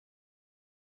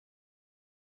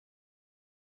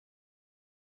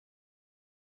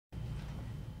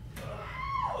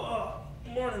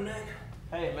morning, man.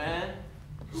 Hey, man.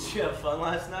 Did you have fun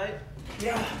last night?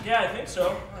 Yeah, I think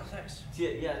so. Oh, thanks.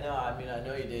 Yeah, no, I mean, I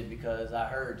know you did because I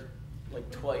heard,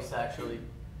 like, twice, actually.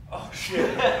 Oh,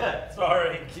 shit.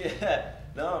 Sorry. Yeah,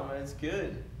 no, man, it's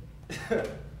good. I've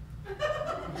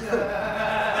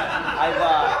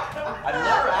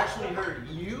never actually heard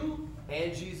you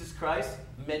and Jesus Christ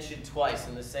mentioned twice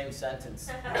in the same sentence.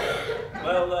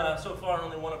 Well, so far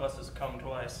only one of us has come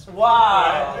twice.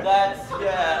 Wow, that's,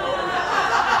 yeah.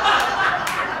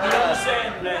 I'm just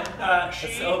saying, man, That's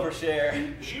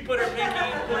overshare. she put her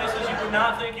pinky in places you would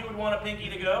not think you would want a pinky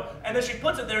to go, and then she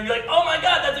puts it there and you're like, oh my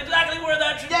god, that's exactly where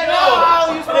that should go! Yeah, no,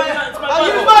 I'll use my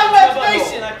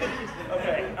imagination. I could use it.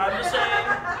 Okay, I'm just saying,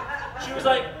 she was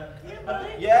like, yeah,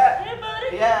 buddy. Yeah. Yeah,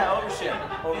 buddy. Yeah, overshare.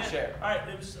 Overshare. Yeah. Alright,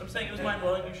 I'm saying it was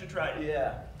mind-blowing, you should try it.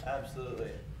 Yeah,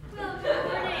 absolutely. Well, good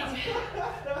morning.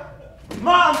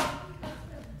 Mom!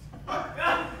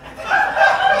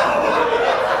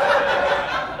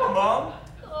 Mom?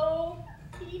 Oh,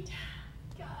 Pete.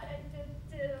 God,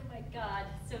 oh my God.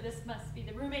 So this must be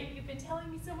the roommate you've been telling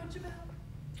me so much about.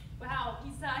 Wow,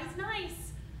 he's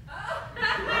nice.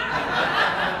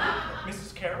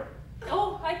 Mrs. Carroll?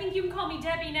 Oh, I think you can call me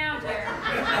Debbie now, dear.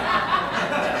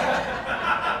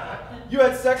 You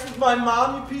had sex with my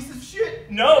mom, you piece of shit?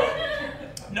 No,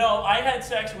 I had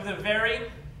sex with a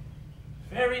very,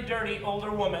 very dirty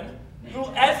older woman who,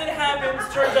 as it happens,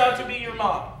 turns out to be your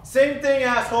mom. Same thing,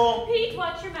 asshole. Pete,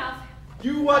 watch your mouth.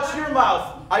 You watch your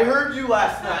mouth. I heard you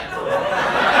last night.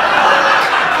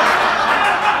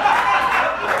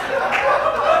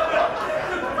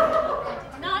 I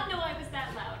did not know I was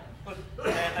that loud. Look,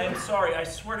 man, I'm sorry. I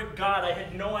swear to God, I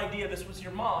had no idea this was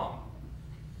your mom.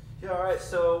 Yeah, all right,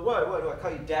 so what? What, do I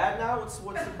call you dad now? What's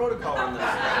the protocol on this?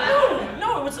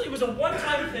 No, it was a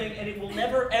one-time thing, and it will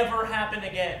never, ever happen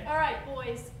again. All right,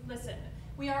 boys, listen.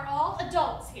 We are all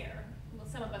adults here. Well,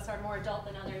 some of us are more adult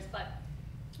than others, but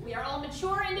we are all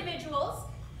mature individuals.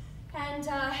 And,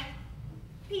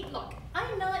 Pete, look,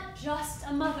 I'm not just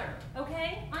a mother,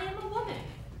 okay? I am a woman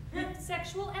with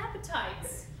sexual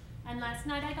appetites. And last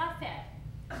night I got fed.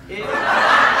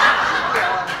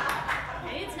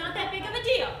 Okay, it's not that big of a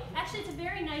deal. Actually, it's a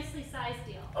very nicely sized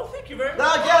deal. Oh, thank you very much.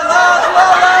 La, I'm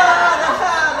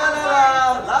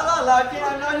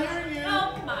not hearing you.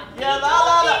 Oh, come on. Yeah, Pete, la, don't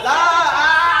la, be la, such a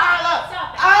la, child. Stop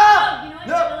it. ah, Oh, you know what?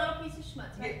 no. You have a little piece of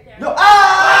schmutz right there. No,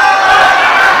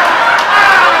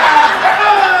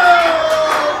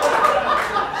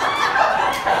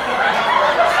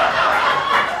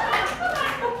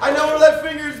 I know where that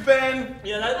finger's been.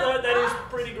 Yeah, that is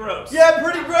pretty gross. Yeah,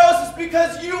 pretty gross. It's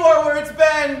because you are where it's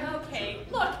been. Okay,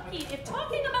 look, Pete, if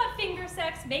talking about finger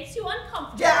sex makes you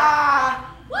uncomfortable. Yeah.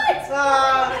 What? So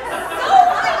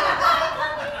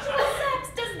unusual sex.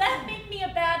 Does that make me a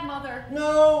bad mother?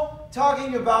 No,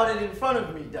 talking about it in front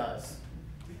of me does.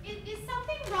 Is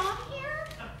something wrong here?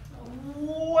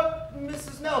 What,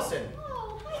 Mrs. Nelson?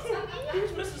 Oh, hi, Sonny.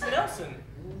 Who's Mrs. Nelson?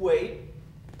 Wait,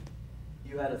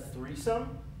 you had a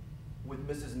threesome with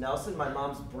Mrs. Nelson, my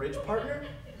mom's bridge partner?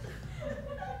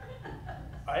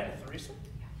 I had a threesome?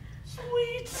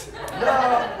 Sweet.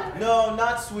 No,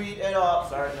 not sweet at all.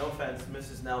 Sorry, no offense,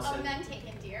 Mrs. Nelson. Oh, none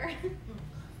taken, dear.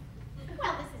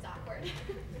 Well, this is awkward.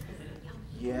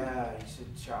 Yeah, you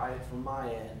should try it from my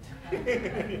end.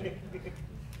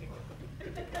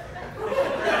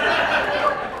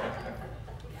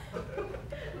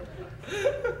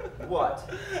 What?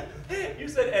 You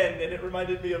said end, and it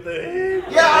reminded me of the...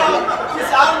 Yeah,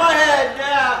 it's out of my head.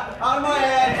 Yeah, out of my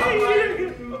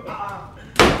head.